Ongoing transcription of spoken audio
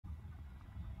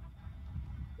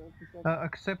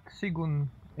Accept Sigun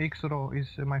X-Ro is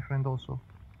my friend also.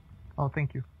 Oh,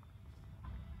 thank you.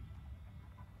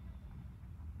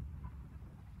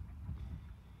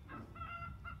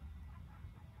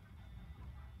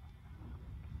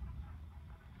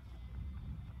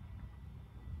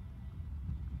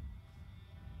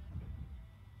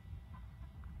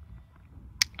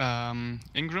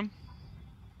 Ingram?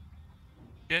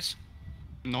 Yes?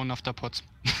 No naphtha pods.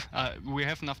 We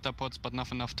have naphtha pods, but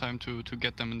not enough time to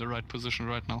get them in the right position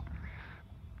right now.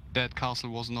 That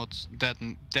castle was not that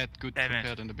good Damn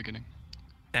prepared it. in the beginning.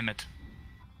 Damn it.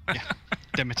 Yeah,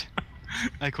 damn it.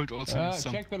 I could also use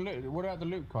some. Check the loot. What about the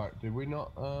loot cart? Did we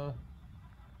not?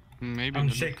 Maybe. I'm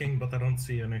checking, but I don't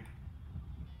see any.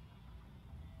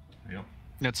 Yep.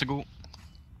 Let's go.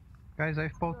 Guys, I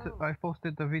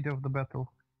posted the video of the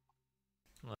battle.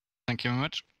 Thank you very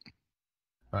much.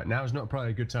 Right, now is not probably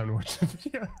a good time to watch the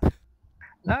video.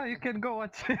 No, you can go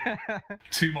watch.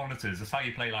 2 monitors. That's how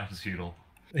you play Life is Feudal.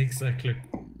 Exactly.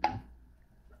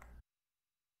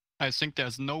 I think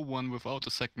there's no one without a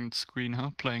second screen, huh?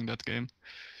 Playing that game.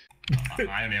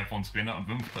 I only have 1 screen. Not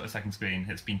room to put a second screen.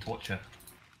 It's been torture.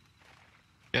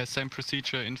 Yeah, same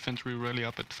procedure. Infantry rally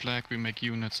up at flag. We make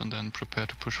units and then prepare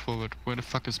to push forward. Where the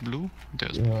fuck is blue?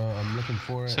 There's I'm looking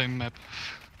for it. same map.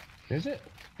 Is it?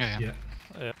 Yeah.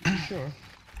 Sure.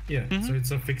 Yeah, so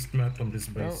it's a fixed map on this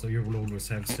base, Oh. so you will always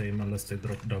have same unless they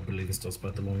drop double instas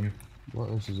battle on you. Well,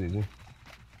 this is easy.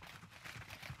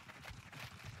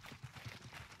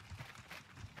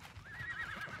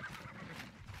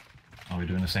 Are we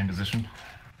doing the same position?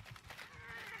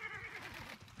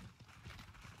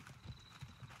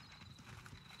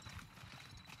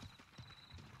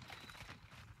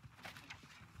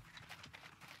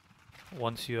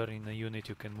 Once you are in a unit,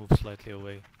 you can move slightly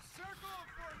away.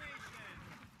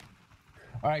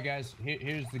 Alright guys,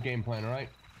 here's the game plan, alright?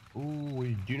 Ooh,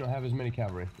 we do not have as many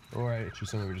cavalry. Or actually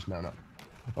some of them just mount up.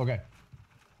 Okay.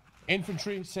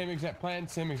 Infantry, same exact plan,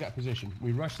 same exact position.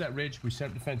 We rush that ridge, we set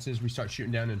up defenses, we start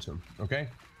shooting down into them, okay?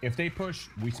 If they push,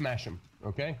 we smash them,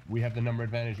 okay? We have the number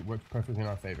advantage, it works perfectly in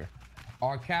our favor.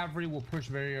 Our cavalry will push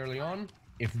very early on.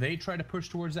 If they try to push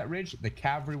towards that ridge, the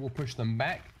cavalry will push them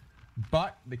back,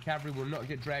 but the cavalry will not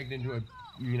get dragged into a,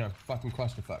 fucking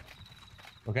clusterfuck.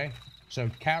 Okay? So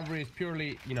cavalry is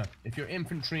purely, if you're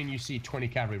infantry and you see 20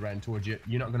 cavalry riding towards you,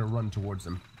 you're not going to run towards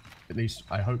them. At least,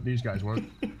 I hope these guys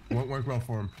won't. Won't work well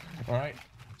for them. Alright?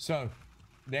 So,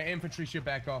 their infantry should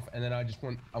back off, and then I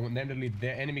want them to lead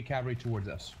their enemy cavalry towards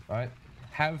us. Alright?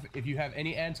 If you have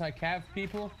any anti-cav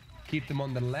people, keep them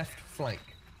on the left flank.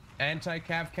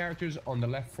 Anti-cav characters on the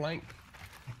left flank.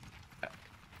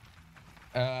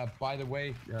 By the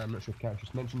way, I'm not sure if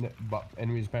characters mentioned it, but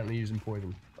enemies apparently using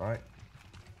poison. Alright?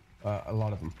 A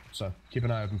lot of them, so keep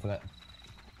an eye open for that.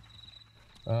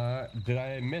 Did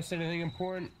I miss anything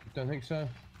important? Don't think so.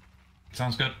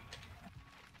 Sounds good.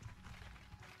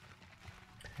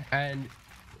 And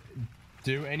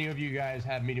do any of you guys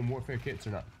have medium warfare kits or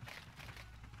not?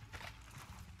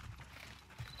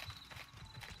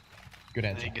 Good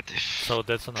answer. Negative. So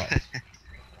that's enough.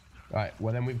 Alright,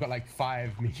 well then we've got like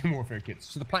 5 medium warfare kits.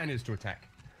 So the plan is to attack.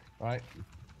 Alright?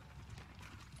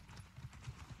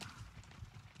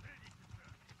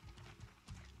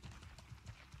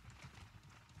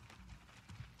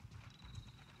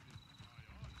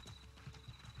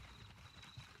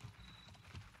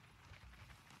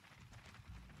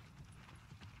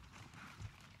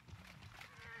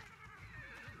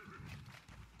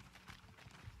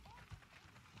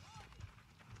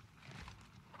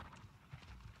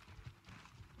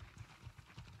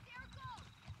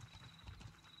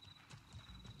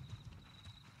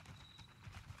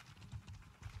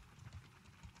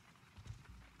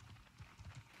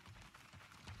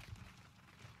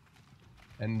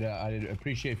 And I'd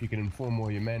appreciate if you can inform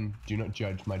all your men, do not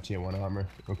judge my tier 1 armor,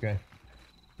 okay?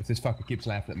 If this fucker keeps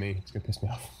laughing at me, it's gonna piss me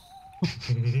off.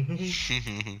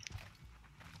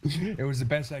 It was the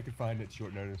best I could find at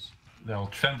short notice. They'll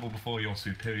tremble before your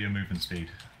superior movement speed.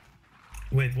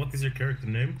 Wait, what is your character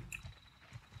name?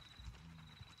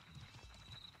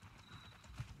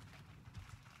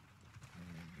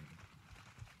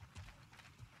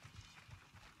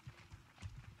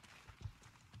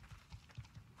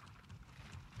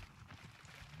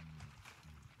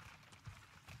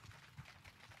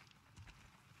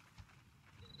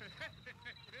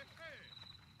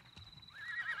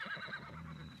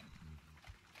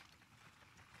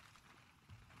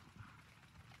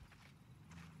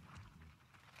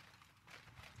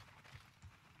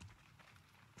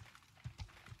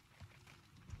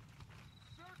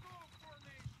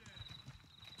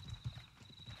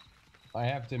 I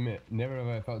have to admit, never have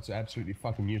I felt so absolutely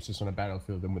fucking useless on a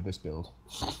battlefield than with this build.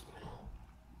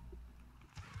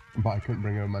 But I couldn't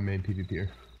bring over my main PvP'er.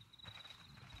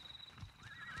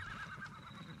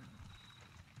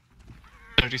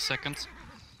 "30 seconds."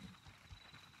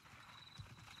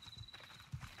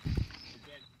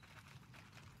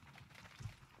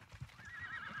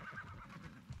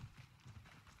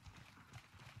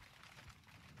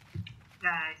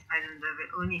 Guys, I don't have it.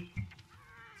 Only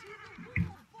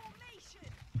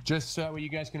Just so you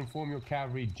guys can inform your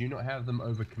cavalry, do not have them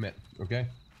overcommit, okay?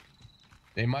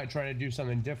 They might try to do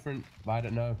something different, but I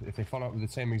don't know. If they follow up with the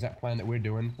same exact plan that we're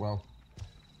doing, well,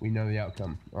 we know the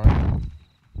outcome, alright?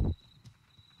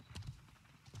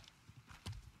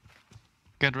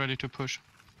 Get ready to push.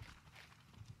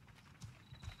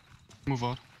 Move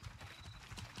out.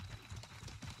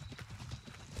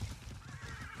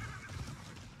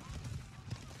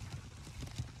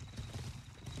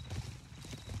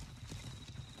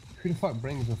 Who the fuck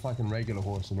brings a fucking regular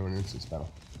horse into an instance battle?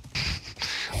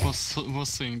 Was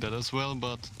seeing that as well,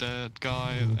 but that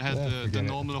guy had the forget it.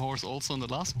 normal horse also in the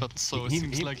last battle, so it He-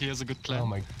 seems he- like he has a good plan. Oh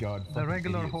my god. The fucking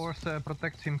regular idiots. horse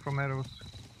protects him from arrows.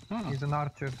 Ah. He's an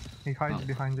archer. He hides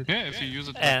behind it. Yeah, if you use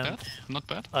it like And- that, not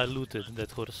bad. I looted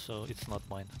that horse, so it's not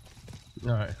mine.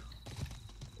 Alright.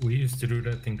 We used to do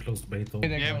that in closed battle. Hey,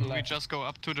 they're Yeah, going we left. just go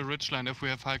up to the ridgeline if we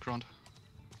have high ground.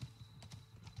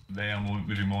 They are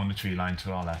moving more on the tree line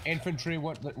to our left. Infantry,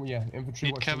 infantry,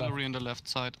 Need what's cavalry on the left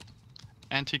side.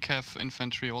 Anti-cav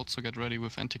infantry also get ready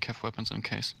with anti-cav weapons in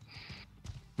case.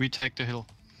 We take the hill.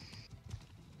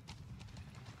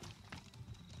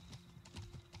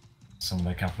 Some of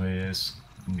their cavalry is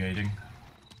engaging.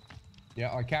 Yeah,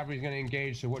 our cavalry's gonna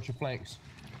engage, so watch your flanks.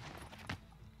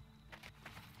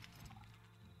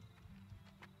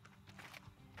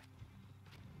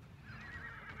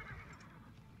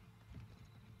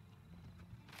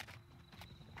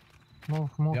 Move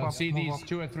They'll up. see move these up.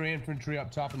 2 or 3 infantry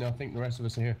up top and they'll think the rest of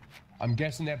us are here. I'm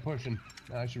guessing they're pushing.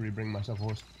 I should rebring myself a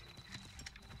horse.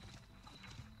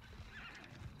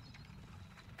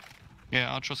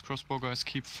 Yeah, archers, crossbow guys,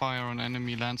 keep fire on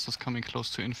enemy lancers coming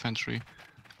close to infantry.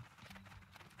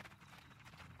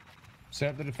 Set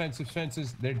up the defensive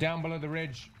fences. They're down below the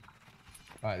ridge.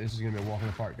 Alright, this is gonna be a walk in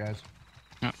the park, guys.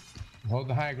 Yeah. Hold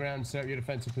the high ground, set up your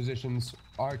defensive positions.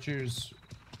 Archers.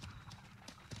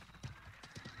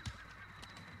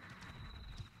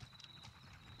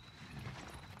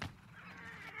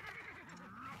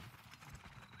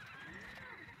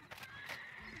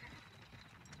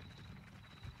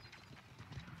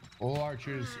 All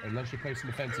archers, unless you're placing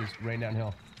defenses, rain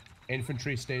downhill.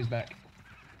 Infantry stays back.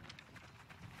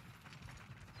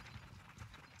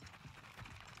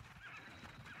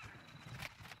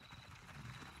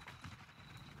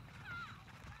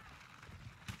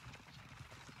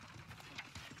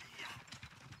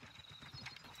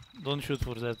 Don't shoot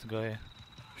for that guy.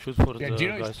 Shoot for Yeah, the do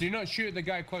guys. not shoot the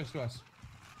guy close to us.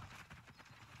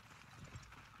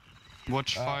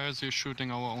 Watch fires, you're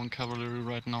shooting our own cavalry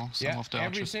right now, some Yeah, of the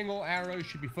every archers. single arrow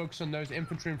should be focused on those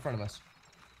infantry in front of us.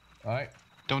 Alright?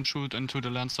 Don't shoot into the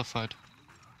lancer fight.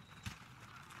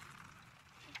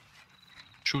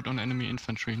 Shoot on enemy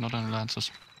infantry, not on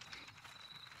lancers.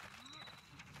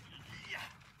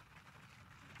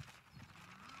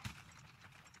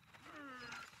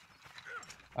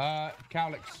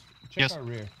 Cowlix, check Yes. our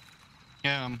rear.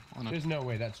 Yeah, I'm on it. There's no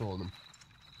way that's all of them.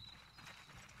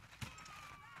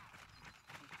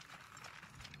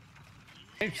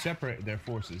 They've separated their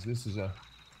forces. This is a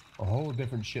whole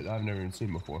different shit that I've never even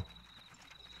seen before.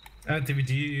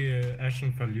 TVG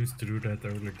Ashenfell used to do that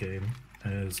early game.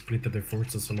 Split their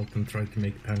forces a lot and tried to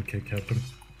make pancake happen.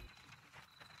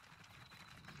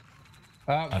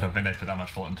 I don't think they put that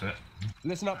much thought into it.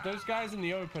 Listen up, those guys in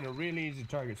the open are really easy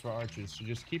targets for archers, so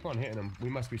just keep on hitting them. We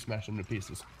must be smashing them to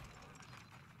pieces.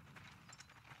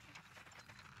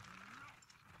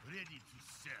 Ready to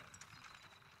serve.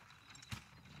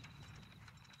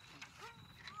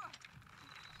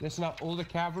 Listen up, all the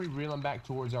cavalry, reel them back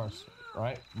towards us.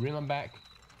 Alright? Reel them back.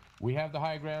 We have the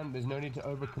high ground. There's no need to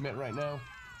overcommit right now.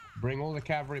 Bring all the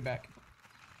cavalry back.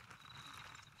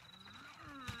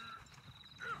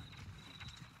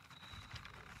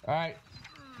 Alright.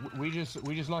 We just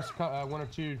lost one or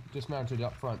two dismounted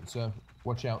up front, so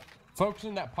watch out. Focus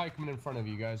on that pikeman in front of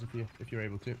you guys if you're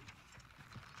able to.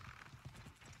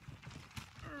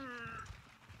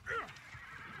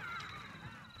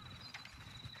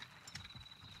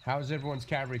 How's everyone's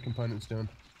cavalry components doing?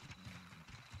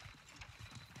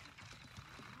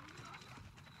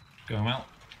 Going well.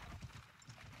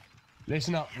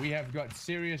 Listen up, we have got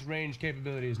serious range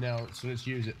capabilities now, so let's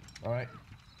use it, alright?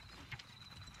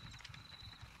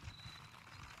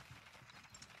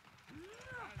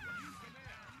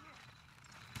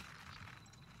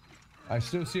 I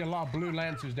still see a lot of blue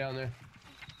lancers down there.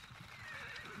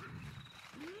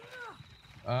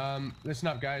 Listen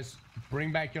up, guys.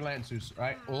 Bring back your lancers,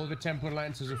 right? All the Templar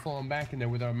lancers are falling back, and they're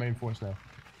with our main force now.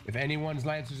 If anyone's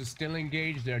lancers are still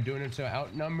engaged, they're doing it so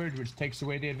outnumbered, which takes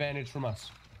away the advantage from us.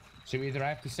 So either I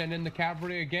have to send in the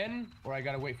cavalry again, or I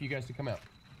gotta wait for you guys to come out.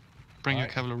 Bring your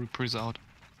Alright. cavalry priest out.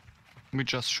 We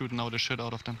just shoot now the shit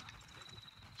out of them.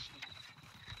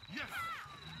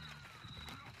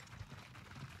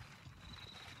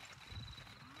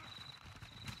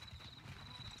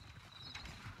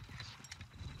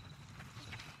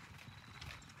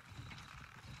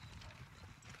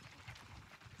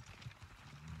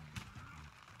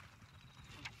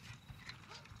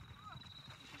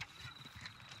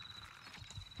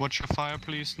 Watch your fire,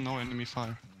 please. No enemy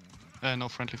fire. No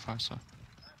friendly fire, sir.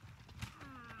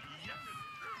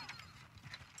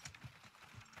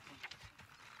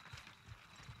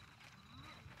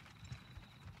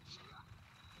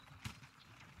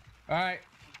 Alright,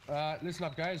 listen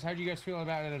up, guys. How do you guys feel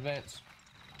about an advance?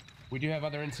 We do have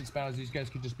other instance battles. These guys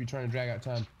could just be trying to drag out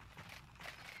time.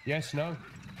 Yes, no?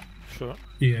 Sure.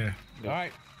 Yeah.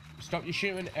 Alright, stop your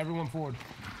shooting. Everyone forward.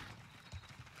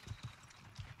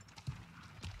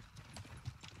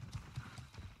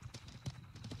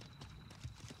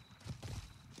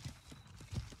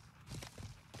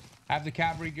 Have the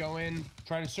cavalry go in,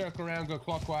 try to circle around, go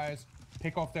clockwise,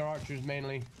 pick off their archers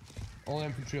mainly. All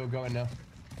infantry will go in now.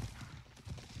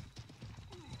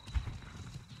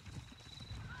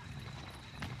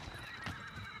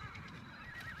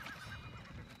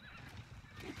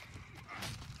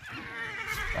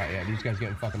 Alright, yeah, these guys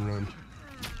getting fucking ruined.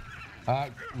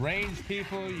 Range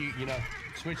people, you know,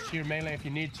 switch to your melee if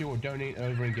you need to, or don't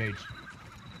over engage.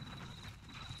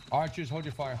 Archers, hold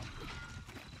your fire.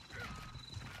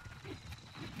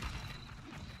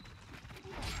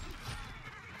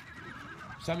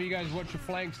 Some of you guys watch your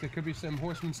flanks. There could be some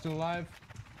horsemen still alive.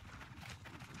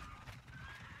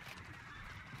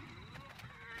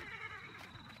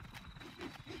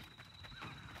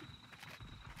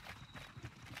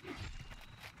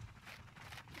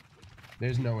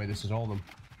 There's no way this is all of them.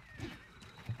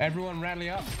 Everyone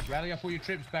rally up. Rally up all your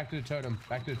troops back to the totem.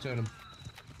 Back to the totem.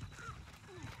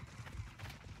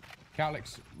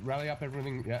 Calix, rally up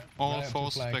everything. Yeah. All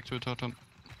forces back to the totem.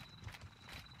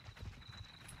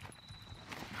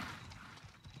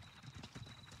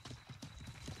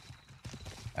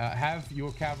 Have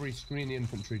your cavalry screen the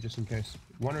infantry just in case.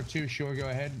 One or two, sure, go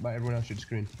ahead, but everyone else should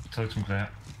screen. Totem clear.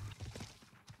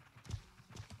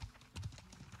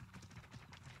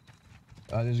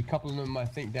 There's a couple of them, I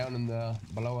think, down in the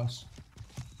below us.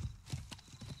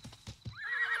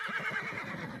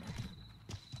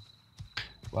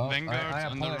 Well, Vanguards I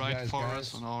on the right apologize,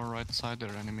 forest, guys. on our right side, they're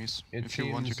enemies. It If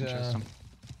you want, you can chase them.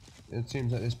 It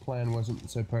seems that this plan wasn't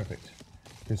so perfect.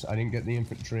 Because I didn't get the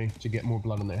infantry to get more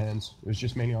blood on their hands. It was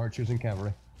just mainly archers and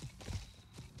cavalry.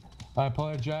 I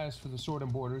apologize for the sword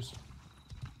and borders.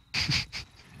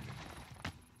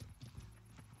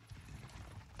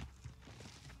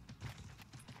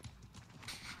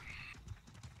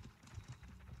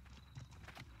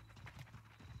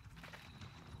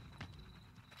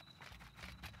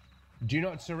 Do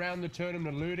not surround the totem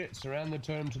to loot it, surround the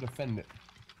totem to defend it.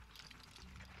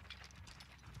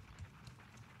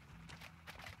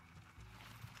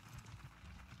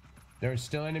 There are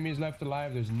still enemies left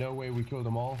alive. There's no way we kill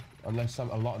them all unless a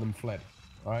lot of them fled.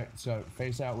 Alright, so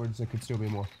face outwards, there could still be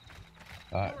more.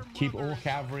 Keep all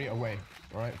cavalry away,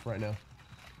 alright, for right now.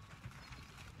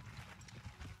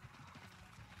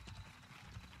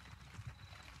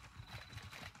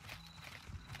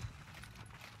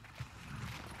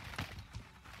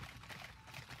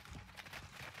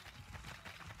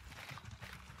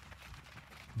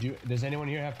 Does anyone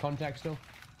here have contact still?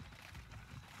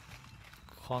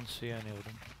 Can't see any of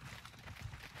them.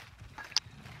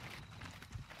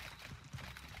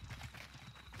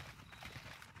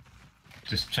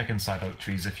 Just check inside oak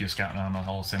trees if you're scouting around the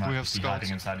hole, so they We might have be scouts.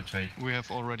 hiding inside a tree. We have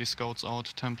already scouts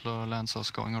out, Templar Lancers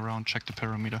going around, check the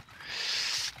perimeter.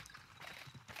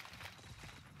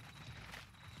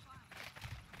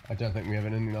 I don't think we have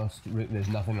anything else. There's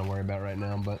nothing to worry about right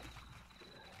now, but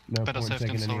no Better point safe than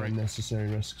taking any sorry. unnecessary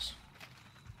risks.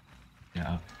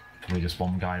 Yeah, probably just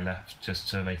one guy left just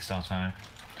to waste our time.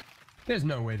 There's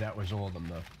no way that was all of them,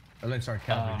 though. Unless our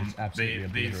cavalry just absolutely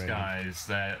These obliterated. guys,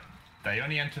 they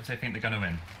only enter if they think they're going to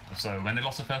win. So when they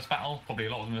lost the first battle, probably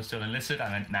a lot of them are still enlisted.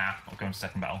 I went, nah, I'll go into the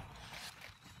second battle.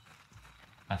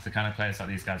 That's the kind of players that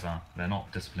these guys are. They're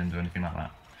not disciplined or anything like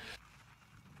that.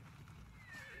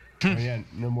 Oh yeah,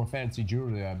 no more fancy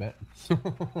jewelry, I bet.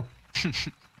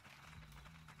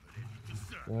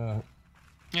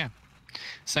 Yeah.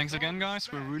 Thanks again,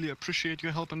 guys. We really appreciate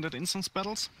your help in that instance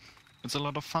battles. It's a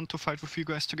lot of fun to fight with you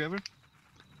guys together.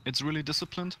 It's really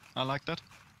disciplined. I like that.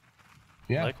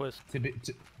 Yeah. Likewise.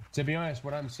 To be honest,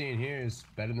 what I'm seeing here is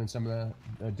better than some of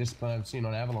the discipline I've seen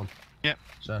on Avalon. Yeah.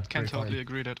 So Can pretty totally fine.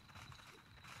 agree that.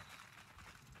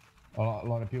 A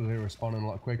lot of people here responding a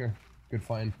lot quicker. Good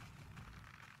find.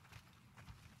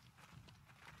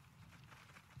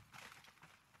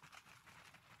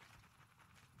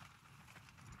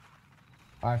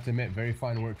 I have to admit, very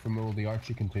fine work from all the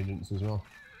archer contingents as well.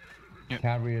 Yep.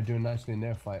 Cavalry are doing nicely in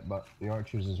their fight, but the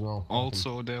archers as well.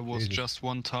 Also, there was Jesus. just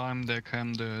one time there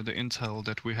came the intel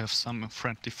that we have some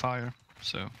friendly fire,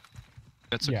 so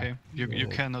that's Yeah. okay. You Yeah.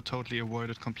 cannot totally avoid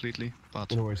it completely,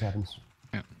 but It always happens.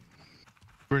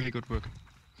 really good work.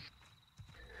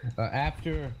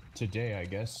 After today, I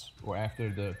guess, or after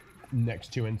the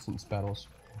next 2 instance battles,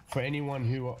 for anyone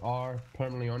who are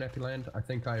permanently on Epleland, I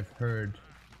think I've heard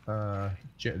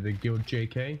the guild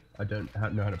JK. I don't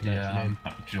know how to pronounce your name.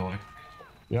 Joy.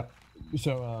 Yeah.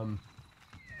 So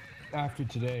after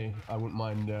today, I wouldn't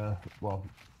mind. Well,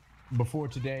 before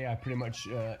today, I pretty much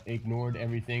ignored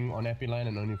everything on Epleland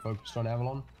and only focused on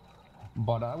Avalon.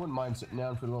 But I wouldn't mind sitting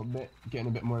down for a little bit, getting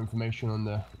a bit more information on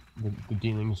the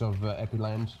dealings of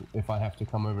Epleland. If I have to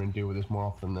come over and deal with this more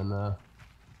often, then I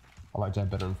like to have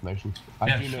better information. I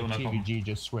Yeah, do know sure, no problem. TVG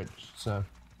just switched, so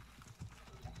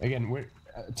again, we're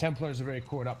Templars are very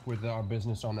caught up with our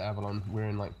business on Avalon.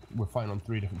 We're fighting on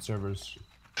 3 different servers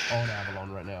on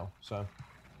Avalon right now. So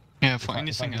Yeah, if for I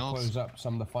anything can else, close up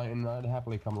some of the fighting, I'd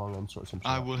happily come along and sort some shit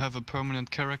I out. will have a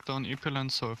permanent character on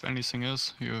Epleland, so if anything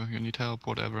is, you need help,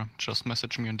 whatever, just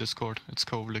message me on Discord. It's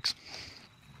Kovalix.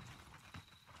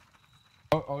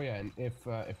 Oh yeah, and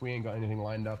if we ain't got anything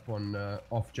lined up on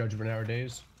off Judgment Hour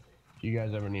days, if you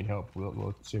guys ever need help,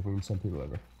 we'll see if we can send people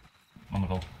over.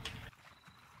 Wonderful.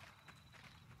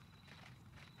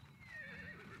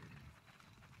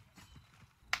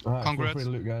 All right, Congrats. Feel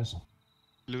free to loot, guys.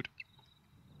 Loot.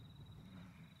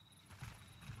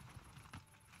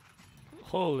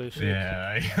 Holy shit.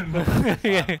 Yeah.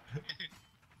 Yeah.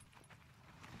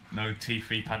 No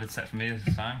T3 padded set for me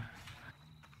this time.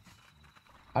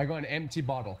 I got an empty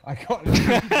bottle. I got an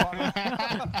empty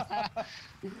bottle.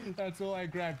 That's all I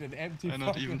grabbed, an empty I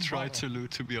not even fucking tried to bottle.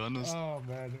 loot, to be honest. Oh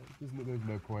man, there's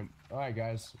no point. All right,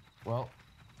 guys. Well,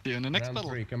 See you in the next round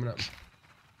battle. 3 coming up.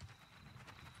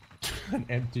 An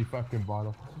empty fucking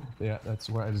bottle. Yeah, that's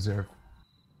what I deserve.